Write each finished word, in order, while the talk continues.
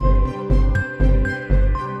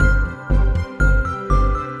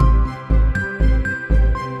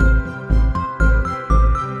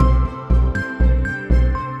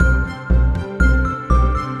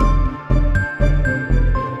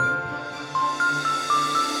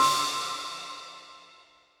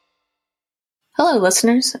Hello,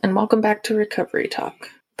 listeners, and welcome back to Recovery Talk,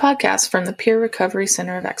 a podcast from the Peer Recovery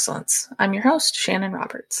Center of Excellence. I'm your host, Shannon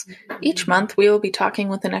Roberts. Each month, we will be talking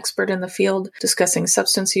with an expert in the field, discussing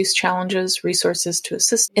substance use challenges, resources to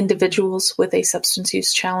assist individuals with a substance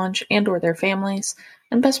use challenge and/or their families,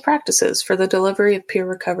 and best practices for the delivery of peer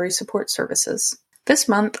recovery support services. This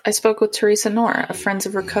month, I spoke with Teresa Knorr of Friends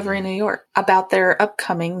of Recovery New York about their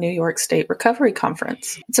upcoming New York State Recovery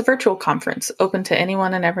Conference. It's a virtual conference open to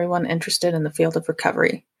anyone and everyone interested in the field of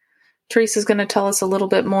recovery. Teresa's going to tell us a little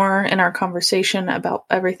bit more in our conversation about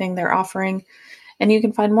everything they're offering, and you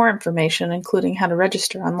can find more information, including how to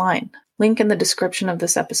register online. Link in the description of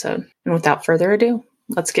this episode. And without further ado,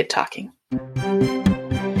 let's get talking.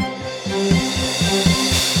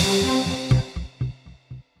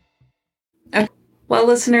 Well,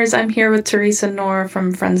 listeners, I'm here with Teresa Knorr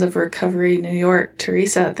from Friends of Recovery New York.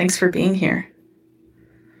 Teresa, thanks for being here.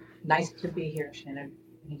 Nice to be here, Shannon.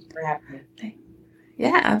 Thanks for having me.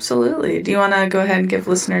 Yeah, absolutely. Do you want to go ahead and give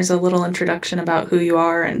listeners a little introduction about who you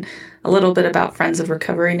are and a little bit about Friends of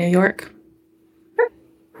Recovery New York?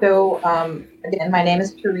 So, again, my name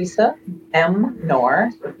is Teresa M.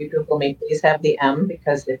 Knorr. So if you Google me, please have the M,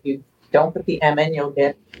 because if you don't put the M in, you'll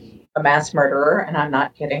get a mass murderer, and I'm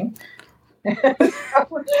not kidding.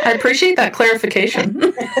 I appreciate that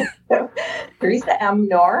clarification. Teresa M.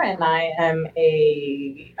 Knorr, and I am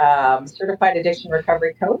a certified addiction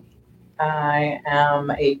recovery coach. I am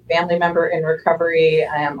a family member in recovery.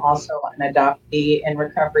 I am also an adoptee in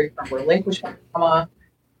recovery from relinquishment trauma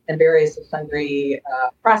and various sundry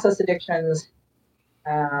process addictions,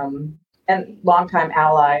 and longtime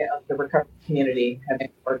ally of the recovery community, having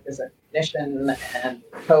worked as a clinician and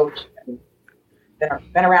coach and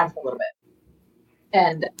been around for a little bit.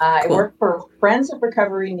 And I work for Friends of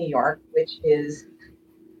Recovery New York, which is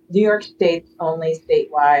New York State's only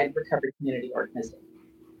statewide recovery community organization.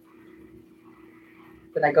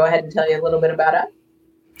 Did I go ahead and tell you a little bit about us?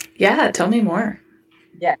 Yeah, tell me more.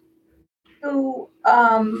 Yeah. So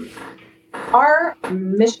our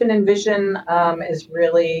mission and vision is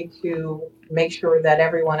really to make sure that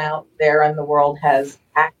everyone out there in the world has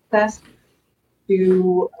access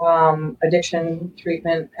to addiction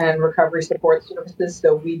treatment and recovery support services.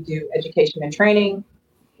 So we do education and training.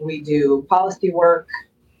 We do policy work.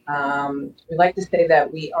 We like to say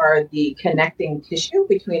that we are the connecting tissue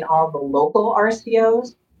between all the local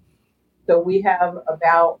RCOs. So we have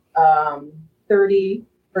about 30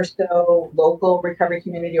 or so local recovery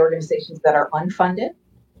community organizations that are unfunded.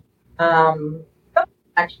 Some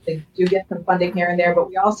actually do get some funding here and there, but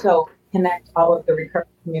we also connect all of the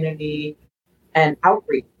recovery community and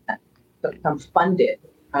outreach, so some funded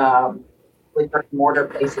with brick and mortar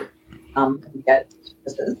places can get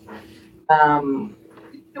services.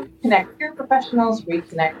 We connect peer professionals, we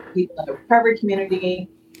connect people in the recovery community.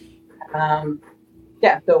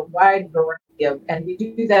 So wide variety of, and we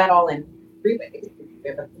do that all in 3 ways. We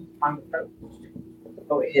have a 3-pronged approach.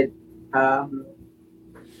 So it's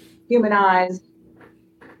humanized,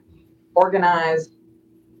 organized,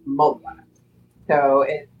 mobilized. So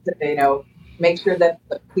it's, make sure that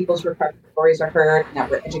the people's recovery stories are heard, and that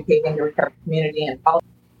we're educating the recovery community and policy,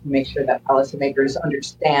 make sure that policymakers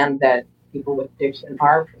understand that people with addiction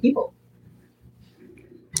are people.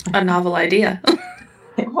 A novel idea.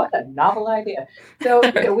 What a novel idea. So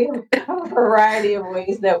we have a variety of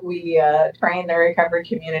ways that we train the recovery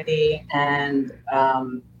community and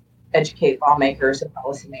educate lawmakers and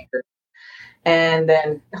policymakers. And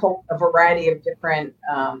then a variety of different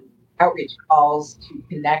outreach calls to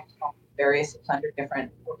connect various 100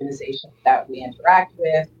 different organizations that we interact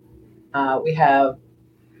with. We have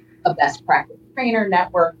a best practice trainer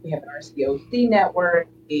network. We have an RCOC network.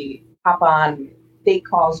 We hop on state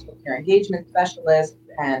calls with peer engagement specialists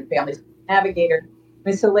and family navigators.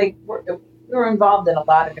 We're involved in a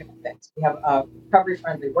lot of different things. We have a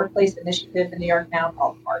recovery-friendly workplace initiative in New York now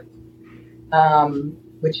called HART,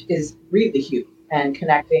 which is really huge and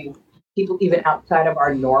connecting people even outside of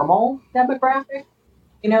our normal demographic.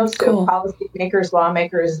 Cool. Policymakers,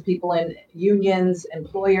 lawmakers, people in unions,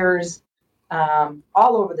 employers, all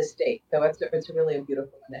over the state. So it's really a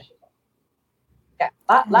beautiful initiative. Yeah,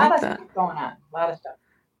 a lot of stuff going on. A lot of stuff.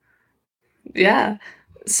 Yeah.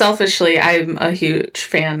 Selfishly, I'm a huge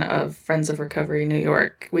fan of Friends of Recovery New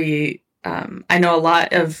York. I know a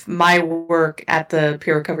lot of my work at the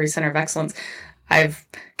Peer Recovery Center of Excellence. I've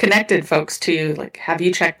connected folks to, have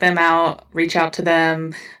you checked them out, reach out to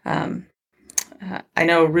them. I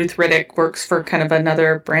know Ruth Riddick works for kind of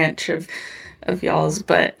another branch of y'all's,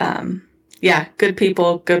 but good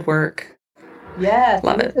people, good work. Yes,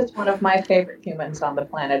 Love Ruth it. is one of my favorite humans on the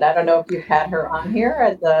planet. I don't know if you've had her on here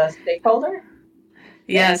as a stakeholder.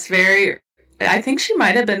 Yes, very I think she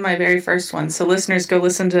might have been my very first one. So listeners, go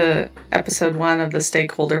listen to episode 1 of the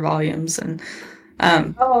Stakeholder Volumes. And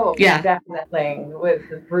yeah. Definitely. With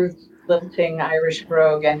Ruth lilting Irish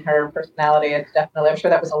brogue and her personality, it's definitely, I'm sure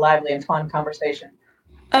that was a lively and fun conversation.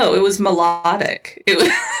 Oh, it was melodic. It was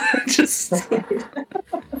just...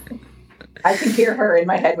 I can hear her in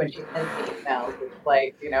my head when she sends me emails. It's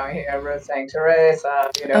like, I hear Ruth saying, Teresa,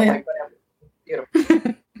 like whatever.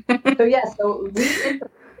 Beautiful. So we interact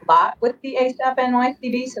a lot with the ASAP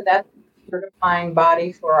NYCB, so that's the certifying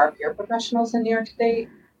body for our peer professionals in New York State.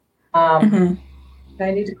 I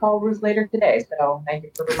need to call Ruth later today, so thank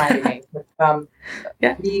you for reminding me.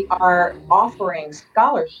 We are offering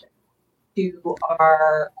scholarships to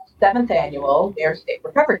our 7th annual New York State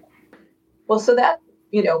Recovery. Well, so that's,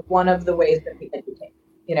 one of the ways that we educate,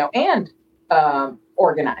 and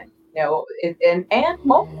organize, and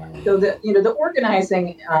mobilize. So the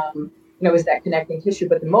organizing, is that connecting tissue,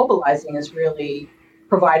 but the mobilizing is really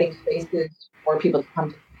providing spaces for people to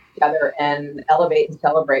come together and elevate and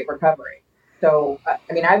celebrate recovery. So,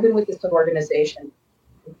 I've been with this organization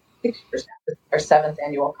 6 years now. This is our 7th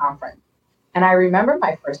annual conference. And I remember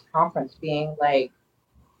my first conference being like,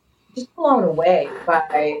 just blown away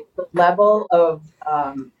by the level of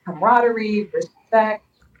camaraderie, respect.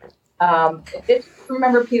 I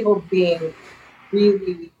remember people being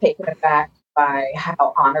really taken aback by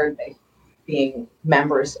how honored they being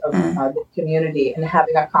members of the community and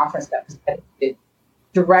having a conference that was dedicated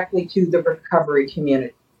directly to the recovery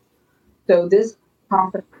community. So this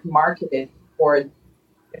conference is marketed for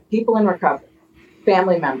people in recovery,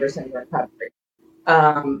 family members in recovery,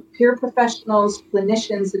 peer professionals,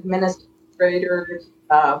 clinicians, administrators,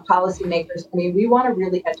 policymakers. We want to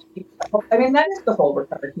really educate. That is the whole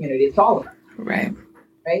recovery community. It's all of us. Right.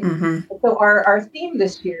 Right. So our theme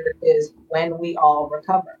this year is when we all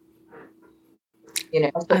recover.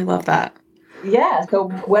 I love that. Yeah. So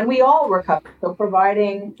when we all recover, so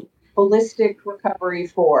providing holistic recovery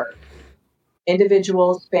for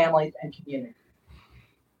individuals, families, and communities.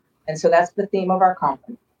 And so that's the theme of our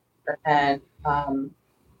conference. And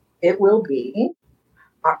it will be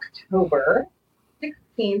October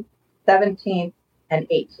 16th, 17th, and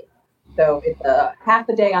 18th. So it's a half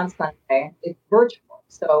a day on Sunday. It's virtual.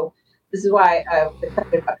 So this is why I'm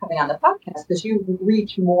excited about coming on the podcast, because you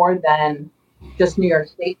reach more than just New York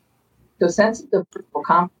State. So since it's a virtual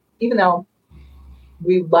conference, even though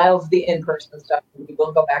we love the in-person stuff, and we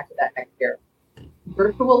will go back to that next year,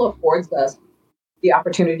 virtual affords us the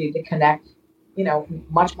opportunity to connect,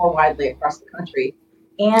 much more widely across the country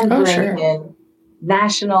and bring in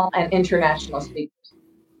national and international speakers.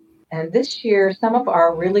 And this year, some of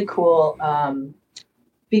our really cool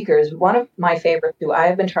speakers, one of my favorites who I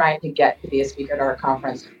have been trying to get to be a speaker at our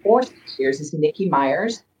conference for 6 years is Nikki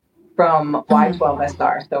Myers from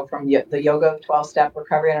Y12SR. So from the Yoga 12-Step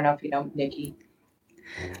Recovery. I don't know if you know Nikki.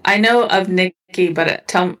 I know of Nikki, but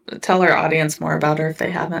tell our audience more about her if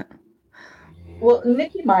they haven't. Well,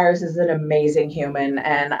 Nikki Myers is an amazing human.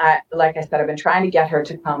 And like I said, I've been trying to get her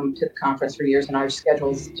to come to the conference for years, and our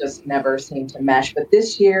schedules just never seem to mesh. But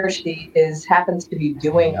this year she happens to be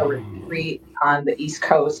doing a retreat on the East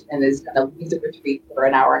Coast and is going to leave the retreat for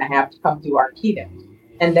an hour and a half to come do our keynote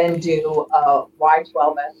and then do a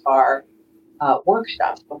Y12SR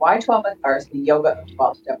workshop. So Y12SR is the yoga of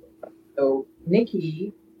 12-step. So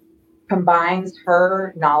Nikki combines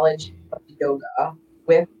her knowledge of yoga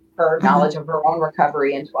with her knowledge of her own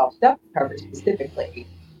recovery and 12-step recovery specifically,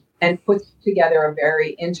 and puts together a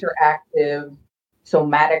very interactive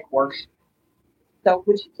somatic workshop. So,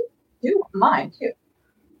 which you can do online too.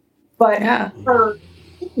 But her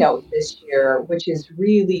keynote this year, which is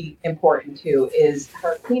really important too, is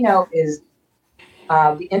her keynote is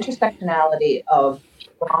the intersectionality of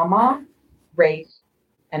trauma, race,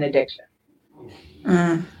 and addiction.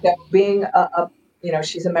 So being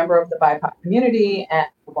she's a member of the BIPOC community and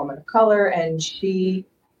a woman of color, and she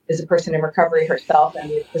is a person in recovery herself, and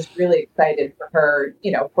we're just really excited for her.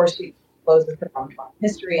 Of course, she closes her own trauma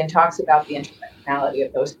history and talks about the intersectionality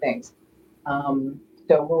of those things.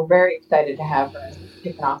 So we're very excited to have her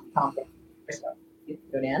kicking off the conference. So you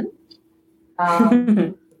tune in.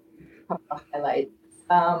 A couple of highlights.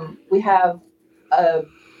 We have a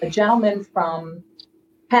gentleman from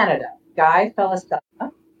Canada, Guy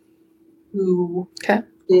Felicella, who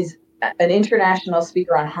is an international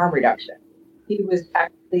speaker on harm reduction. He was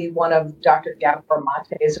actually one of Dr. Gabor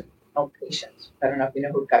Mate's patients. I don't know if you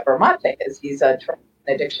know who Gabor Mate is. He's a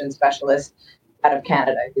addiction specialist out of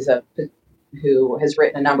Canada. He's who has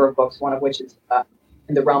written a number of books, one of which is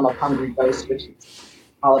in the realm of Hungry Ghost, which is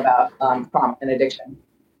all about trauma and addiction.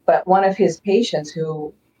 But one of his patients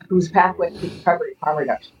whose pathway to recovery is harm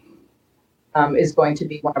reduction. is going to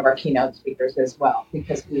be one of our keynote speakers as well,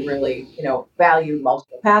 because we really, value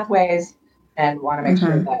multiple pathways and want to make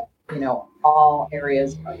sure that, all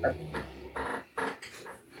areas are.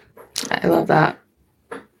 I love that.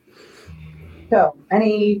 So,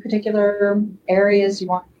 any particular areas you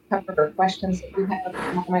want to cover or questions that you have at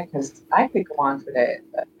the moment? Because I could go on today,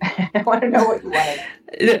 but I want to know what you want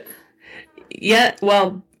to know. Yeah,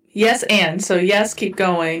 well, yes, and so yes, keep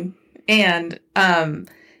going. And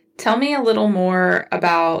tell me a little more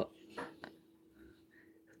about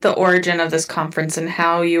the origin of this conference and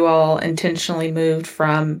how you all intentionally moved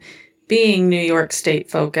from being New York State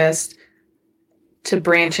focused to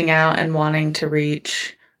branching out and wanting to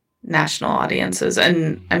reach national audiences,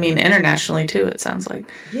 and I mean internationally too, it sounds like.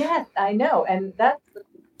 Yes, I know. And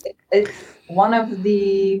it's one of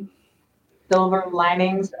the silver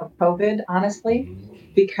linings of COVID, honestly,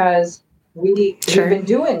 because we've been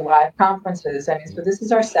doing live conferences. I mean, so this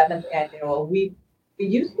is our 7th annual. We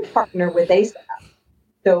used to partner with ASAP.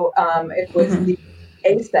 So it was the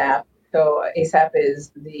ASAP. So ASAP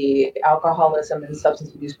is the Alcoholism and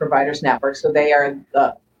Substance Abuse Providers Network. So they are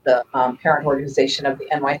the parent organization of the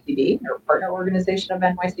NYCD, or partner organization of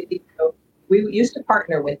NYCD. So we used to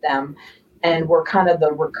partner with them, and we're kind of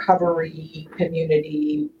the recovery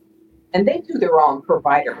community, and they do their own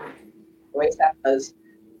provider. ASAP does,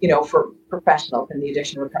 for professionals in the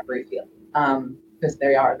addiction recovery field, because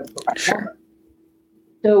they are the provider. Sure.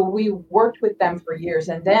 So we worked with them for years,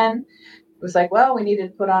 and then it was like, well, we needed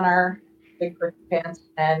to put on our big pants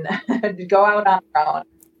and go out on our own.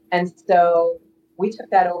 And so we took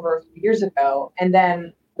that over a few years ago. And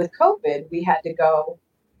then with COVID, we had to go.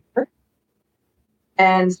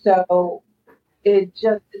 And so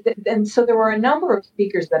so there were a number of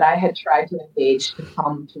speakers that I had tried to engage to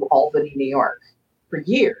come to Albany, New York for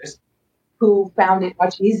years, who found it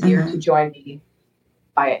much easier to join me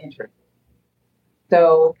via internet.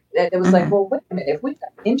 So it was like, well, wait a minute, if we've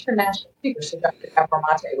got international speakers, so Dr.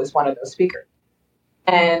 Caporamate was one of those speakers.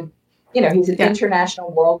 And, he's an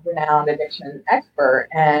international, world-renowned addiction expert.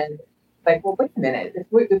 And like, well, wait a minute, if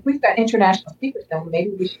we've got international speakers, then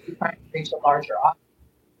maybe we should be trying to reach a larger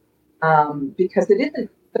audience. Because it isn't,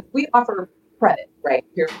 we offer credit, right?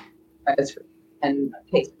 Here, credits for, and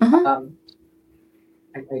case. I'm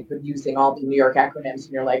using all the New York acronyms,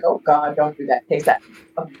 and you're like, oh God, don't do that. Takes that.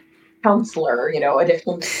 Counselor,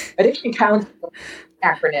 addiction counselor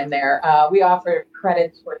acronym there. We offer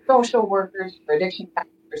credits for social workers, for addiction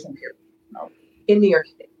counselors, and peer professionals in New York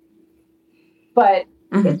State. But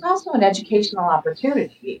it's also an educational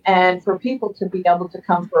opportunity, and for people to be able to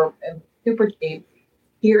come for super cheap,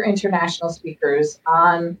 hear international speakers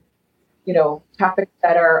on, topics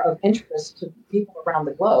that are of interest to people around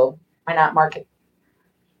the globe. Why not market?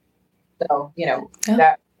 So,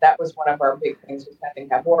 that was one of our big things was having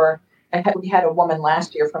that more. We had a woman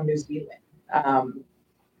last year from New Zealand.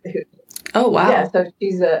 Oh, wow. Yeah, so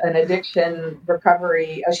she's an addiction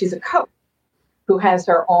recovery. She's a coach who has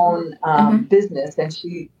her own business, and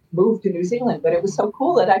she moved to New Zealand. But it was so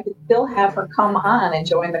cool that I could still have her come on and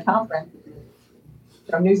join the conference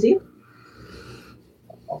from New Zealand.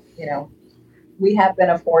 We have been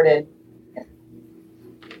afforded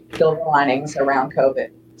silver linings around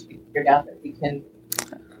COVID. We figured out that we can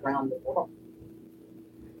around the world.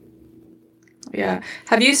 Yeah.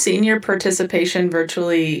 Have you seen your participation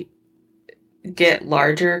virtually get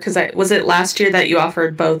larger? Because was it last year that you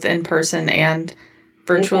offered both in person and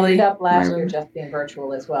virtually? It ended up last year just being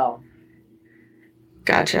virtual as well.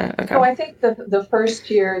 Gotcha. Okay. So I think the first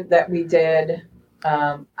year that we did,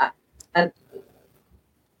 and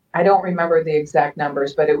I don't remember the exact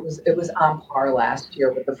numbers, but it was on par last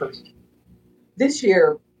year with the first year. This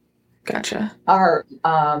year, gotcha. Our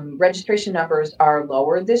registration numbers are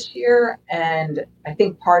lower this year, and I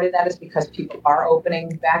think part of that is because people are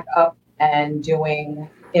opening back up and doing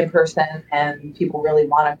in person, and people really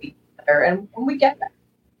want to be there, and we get that.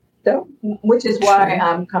 So, which is why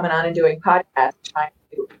I'm coming on and doing podcasts, trying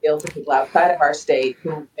to appeal to people outside of our state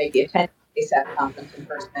who maybe attend a ASAP conference in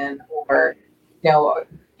person, or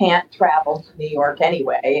can't travel to New York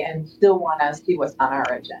anyway, and still want to see what's on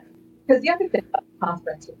our agenda. Because the other thing about the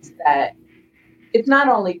conference is that it's not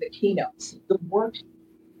only the keynotes, the workshops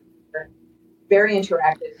are very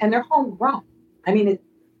interactive, and they're homegrown. I mean,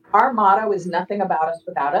 our motto is nothing about us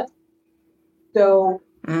without us. So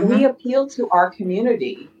we appeal to our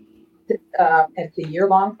community. It's a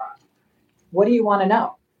year-long process. What do you want to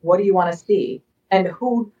know? What do you want to see? And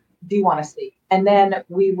who do you want to see? And then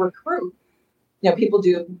we recruit. People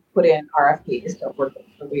do put in RFPs. So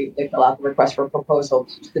they fill out the request for proposal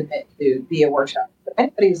to submit to be a workshop. So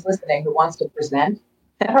anybody who's listening who wants to present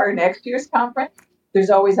at our next year's conference, there's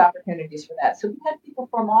always opportunities for that. So we had people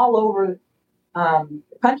from all over the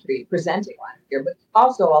country presenting last year, but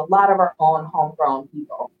also a lot of our own homegrown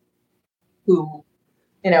people who,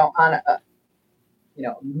 on a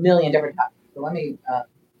million different topics. So let me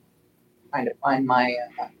trying to find my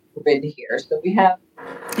grid here. So we have,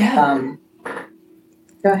 go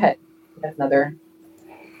ahead. That's another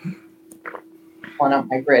one on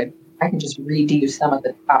my grid. I can just read you some of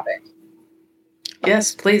the topics.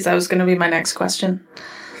 Yes, please. That was going to be my next question.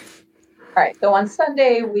 All right. So on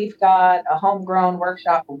Sunday, we've got a homegrown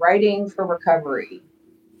workshop, Writing for Recovery.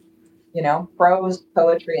 Prose,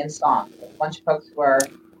 poetry, and song. A bunch of folks who are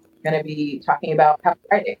going to be talking about how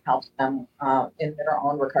writing helps them in their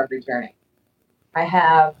own recovery journey. I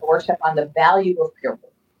have a workshop on the value of peer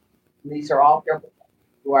work. These are all peer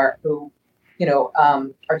work who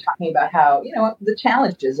are talking about how, the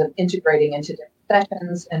challenges of integrating into different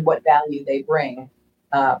sessions and what value they bring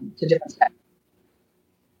to different sessions.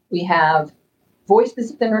 We have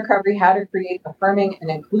Voices in Recovery, how to create affirming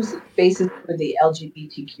and inclusive spaces for the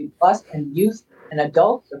LGBTQ plus and youth and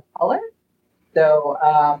adults of color. So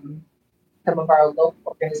some of our local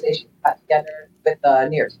organizations got together with the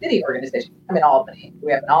New York City organization. I'm in Albany.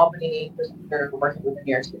 We have an Albany presenter working with the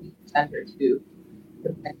New York City Center to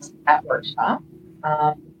bring that workshop.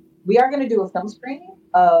 We are going to do a film screening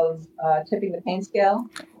of Tipping the Pain Scale.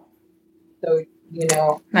 So,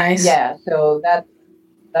 nice. Yeah, so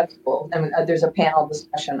that's cool. And there's a panel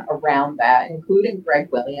discussion around that, including Greg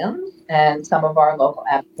Williams and some of our local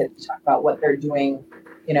advocates to talk about what they're doing,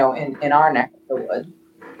 in our neck of the woods.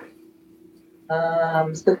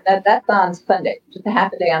 So that's on Sunday, just a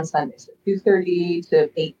half a day on Sunday, so 2:30 to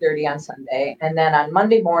 8:30 on Sunday. And then on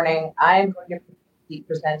Monday morning, I'm going to be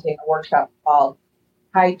presenting a workshop called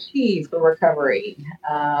Tai Chi for Recovery.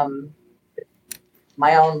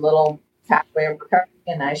 My own little pathway of recovery,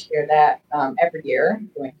 and I share that every year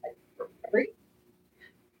doing Tai Chi for Recovery.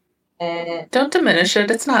 And don't diminish it;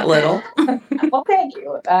 it's not little. Well, thank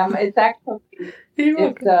you. It's actually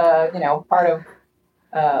part of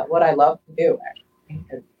what I love to do. Actually,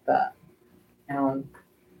 it's my own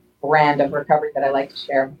brand of recovery that I like to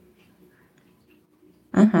share.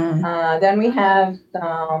 Mm-hmm. Then we have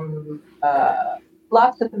some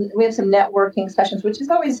we have some networking sessions, which is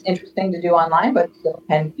always interesting to do online, but still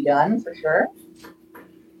can be done for sure.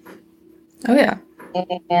 Oh yeah.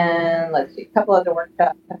 And let's see, a couple other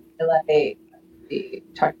workshops. We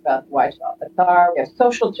talked about the Y12SR. We have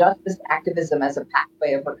social justice activism as a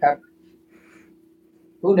pathway of recovery.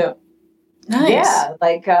 Who knew? Nice.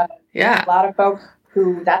 Yeah, a lot of folks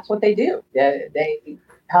who that's what they do. They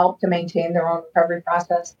help to maintain their own recovery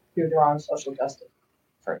process through their own social justice.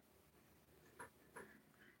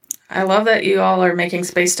 I love that you all are making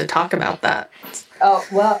space to talk about that. Oh,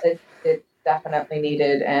 well, it's definitely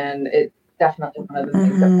needed, and it's definitely one of the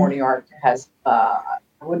things that Poor New York has, I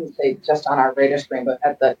wouldn't say just on our radar screen, but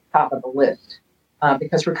at the top of the list,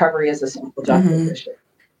 because recovery is a social justice issue.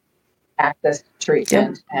 Access to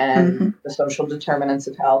treatment and the social determinants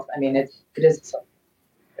of health. I mean, it is so.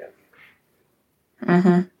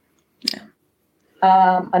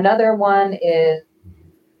 Yeah. Another one is,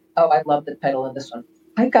 I love the title of this one.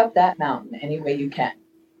 Hike up that mountain any way you can.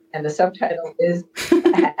 And the subtitle is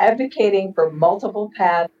Advocating for Multiple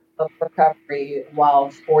Paths of Recovery While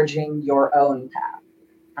Forging Your Own Path.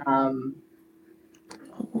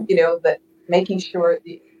 That making sure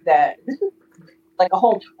that this is like a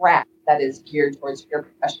whole track that is geared towards peer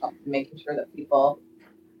professionals, making sure that people,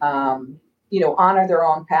 honor their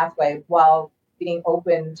own pathway while being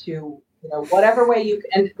open to, whatever way you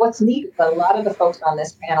can. And what's neat, but a lot of the folks on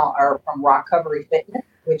this panel are from Rockcovery Fitness,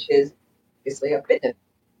 which is obviously a fitness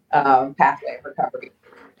pathway of recovery.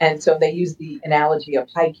 And so they use the analogy of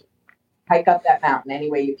hiking. Hike up that mountain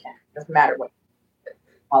any way you can. Doesn't matter what.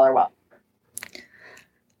 All are well.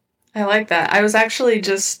 I like that. I was actually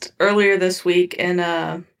just earlier this week in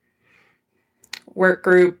a work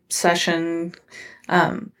group session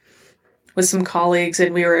with some colleagues,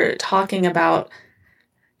 and we were talking about,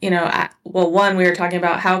 we were talking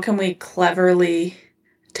about how can we cleverly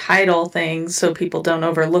title things so people don't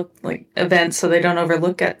overlook events, so they don't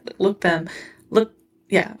overlook them.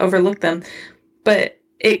 But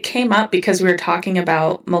it came up because we were talking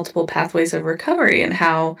about multiple pathways of recovery and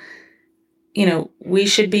how, we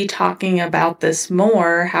should be talking about this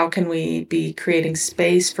more. How can we be creating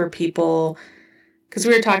space for people? Because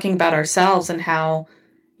we were talking about ourselves and how,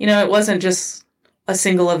 it wasn't just a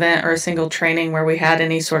single event or a single training where we had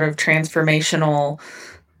any sort of transformational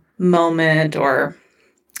moment or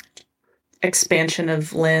expansion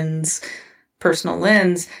of personal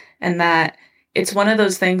lens, and that, it's one of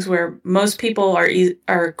those things where most people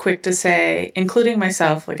are quick to say, including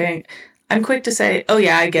myself, like I'm quick to say, oh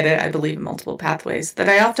yeah, I get it. I believe in multiple pathways. That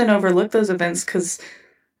I often overlook those events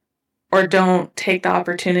or don't take the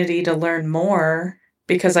opportunity to learn more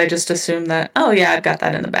because I just assume that, oh yeah, I've got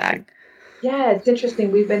that in the bag. Yeah, it's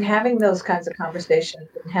interesting. We've been having those kinds of conversations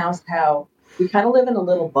in house, how we kind of live in a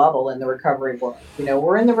little bubble in the recovery world.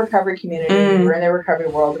 We're in the recovery community, we're in the recovery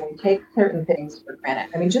world, and we take certain things for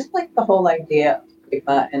granted. I mean, just like the whole idea of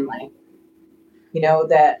stigma and language,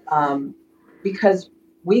 that because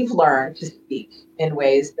we've learned to speak in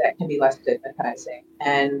ways that can be less stigmatizing.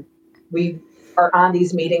 And we are on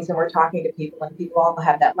these meetings and we're talking to people, and people all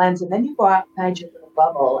have that lens. And then you go outside your little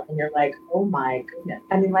bubble and you're like, oh my goodness.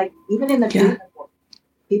 I mean, like, even in the treatment world,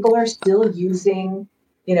 people are still using,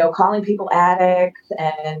 calling people addicts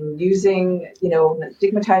and using,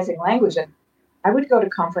 stigmatizing language. And I would go to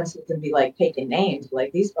conferences and be like taking names,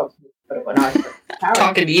 like these folks need to go to an Oscar.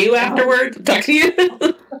 Talking to you afterwards? Talk to you?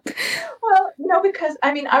 Well, because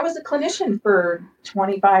I mean, I was a clinician for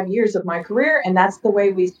 25 years of my career, and that's the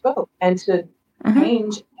way we spoke. And to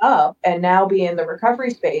change up and now be in the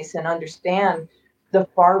recovery space and understand the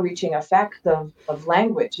far-reaching effects of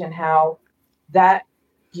language and how that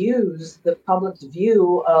views the public's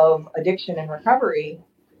view of addiction and recovery,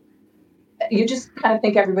 you just kind of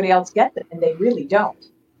think everybody else gets it, and they really don't.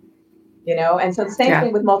 And so the same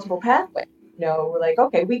thing with multiple pathways. We're like,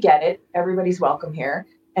 okay, we get it. Everybody's welcome here.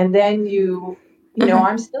 And then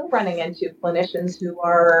I'm still running into clinicians who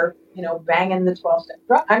are, banging the 12-step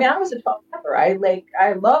drug. I mean, I was a 12-stepper.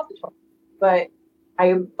 I love the 12, but I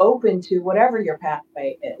am open to whatever your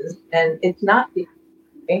pathway is. And it's not the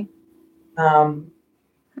way.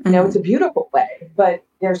 It's a beautiful way, but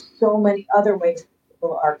there's so many other ways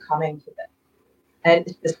people are coming to this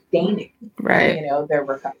and sustaining, their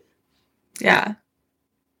recovery. Yeah.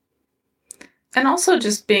 And also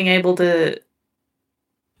just being able to,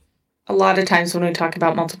 a lot of times when we talk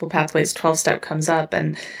about multiple pathways, 12-step comes up,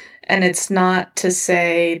 and it's not to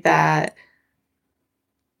say that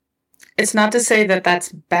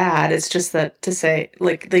that's bad. It's just that to say,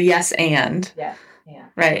 like, the yes and. Yeah. Yeah.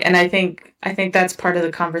 Right. And I think that's part of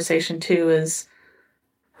the conversation too, is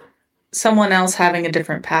someone else having a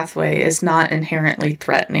different pathway is not inherently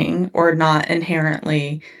threatening or not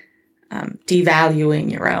inherently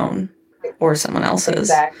devaluing your own or someone else's.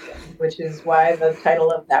 Exactly, which is why the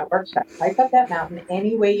title of that workshop, Hike Up That Mountain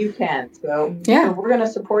Any Way You Can. So we're going to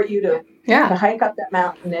support you to hike up that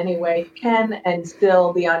mountain any way you can and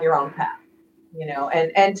still be on your own path,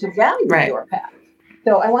 and to value your path.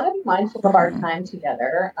 So I want to be mindful of our time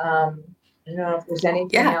together. I don't know if there's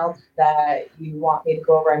anything else that you want me to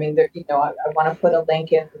go over. I mean, I want to put a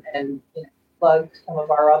link in and plug some of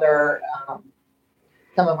our other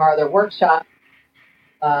workshops.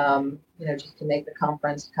 Just to make the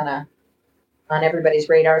conference kind of on everybody's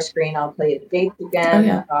radar screen. I'll tell you the dates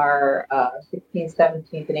again. Our 16th,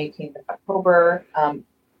 17th, and 18th of October.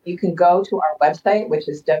 You can go to our website, which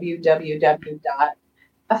is www.for-ny.org,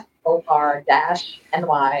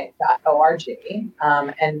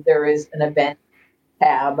 and there is an event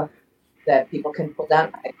tab that people can pull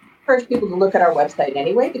down. I encourage people to look at our website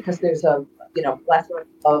anyway, because there's a plethora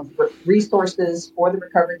of resources for the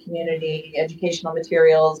recovery community, educational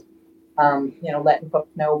materials, letting folks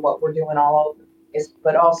know what we're doing all over this,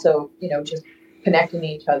 but also, just connecting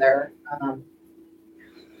each other.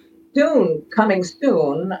 Coming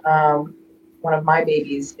soon, one of my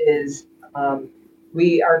babies is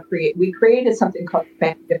we created something called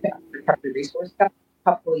Family Defense Recovery Resource Guide a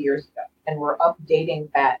couple of years ago, and we're updating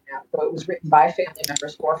that now. So it was written by family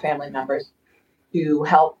members for family members to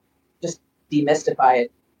help just demystify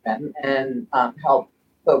it and help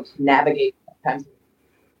folks navigate sometimes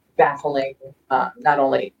baffling, not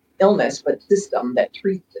only illness, but system that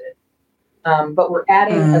treats it. But we're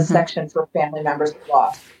adding a section for family members of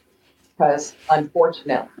loss, because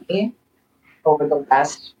unfortunately, over the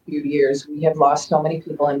last few years, we have lost so many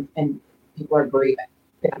people, and people are grieving.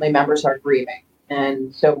 Family members are grieving.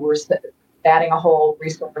 And so we're adding a whole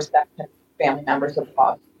resource section for family members of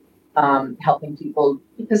loss, helping people,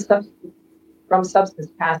 because from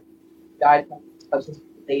substance past died from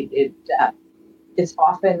substance-related death. It's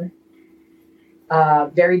often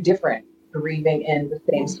very different grieving in the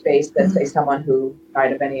same space that, say, someone who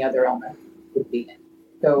died of any other illness would be in.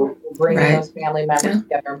 So we're bringing those family members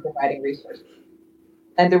together and providing resources.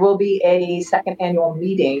 And there will be a second annual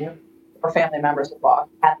meeting for family members of loss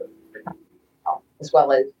at the as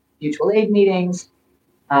well as mutual aid meetings,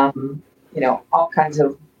 all kinds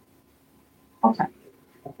of. Okay.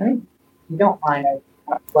 If you don't mind,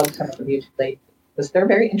 I plug some of the mutual aid because they're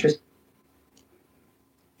very interesting.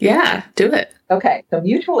 Yeah, do it. Okay, so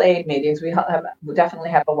mutual aid meetings, we definitely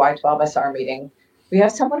have a Y12SR meeting. We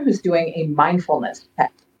have someone who's doing a mindfulness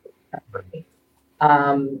recovery.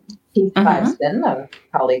 Keith Cliveston, a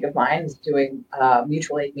colleague of mine, is doing a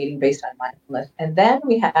mutual aid meeting based on mindfulness. And then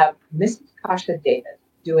we have Mrs. Kasha Davis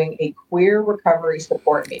doing a queer recovery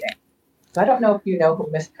support meeting. So I don't know if you know who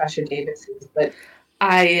Miss Kasha Davis is, but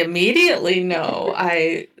I immediately know.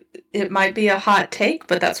 It might be a hot take,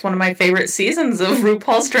 but that's one of my favorite seasons of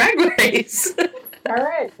RuPaul's Drag Race. All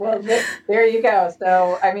right. Well, there you go.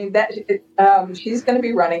 So, I mean, she's going to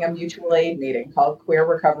be running a mutual aid meeting called Queer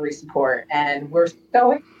Recovery Support. And we're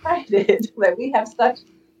so excited that we have such,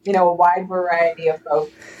 a wide variety of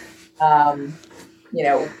folks,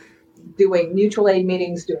 doing mutual aid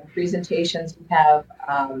meetings, doing presentations. We have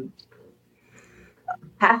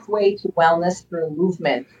Pathway to Wellness Through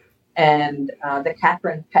Movement and the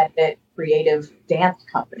Catherine Pettit Creative Dance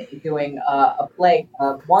Company doing a play.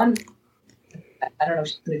 I don't know if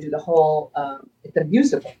she's going to do the whole, it's a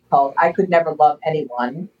musical called I Could Never Love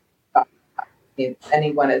Anyone.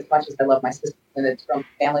 Anyone as much as I love my sister. And it's from a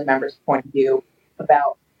family member's point of view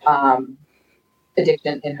about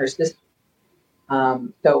addiction in her sister.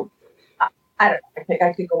 So I don't know. I think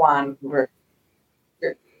I could go on for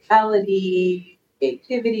spirituality,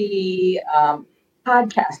 creativity,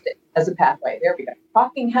 podcasting as a pathway. There we go.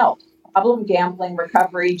 Talking helps. Problem gambling,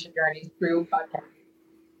 recovery journeys through podcasting.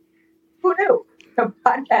 Who knew? So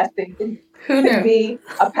podcasting could be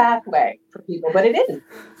a pathway for people, but it isn't.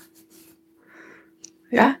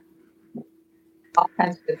 Yeah. All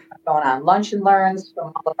kinds of stuff going on. Lunch and learns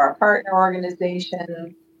from all of our partner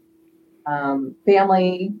organizations,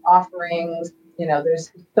 family offerings.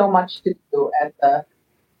 There's so much to do at the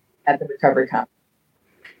Recovery Conference.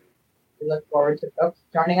 We look forward to folks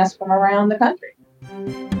joining us from around the country.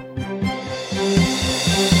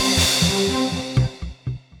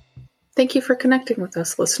 Thank you for connecting with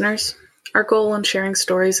us, listeners. Our goal in sharing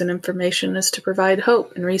stories and information is to provide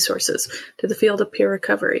hope and resources to the field of peer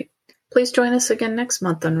recovery. Please join us again next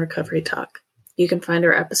month on Recovery Talk. You can find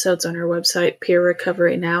our episodes on our website,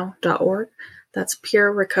 peerrecoverynow.org. That's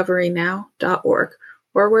peerrecoverynow.org,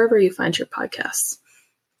 or wherever you find your podcasts.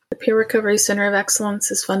 The Peer Recovery Center of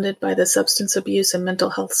Excellence is funded by the Substance Abuse and Mental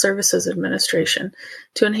Health Services Administration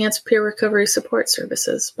to enhance peer recovery support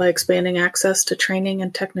services by expanding access to training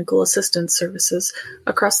and technical assistance services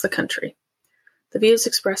across the country. The views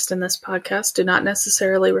expressed in this podcast do not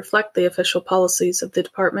necessarily reflect the official policies of the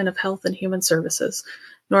Department of Health and Human Services,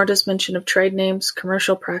 nor does mention of trade names,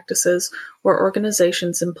 commercial practices, or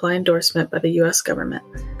organizations imply endorsement by the U.S. government.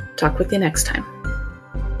 Talk with you next time.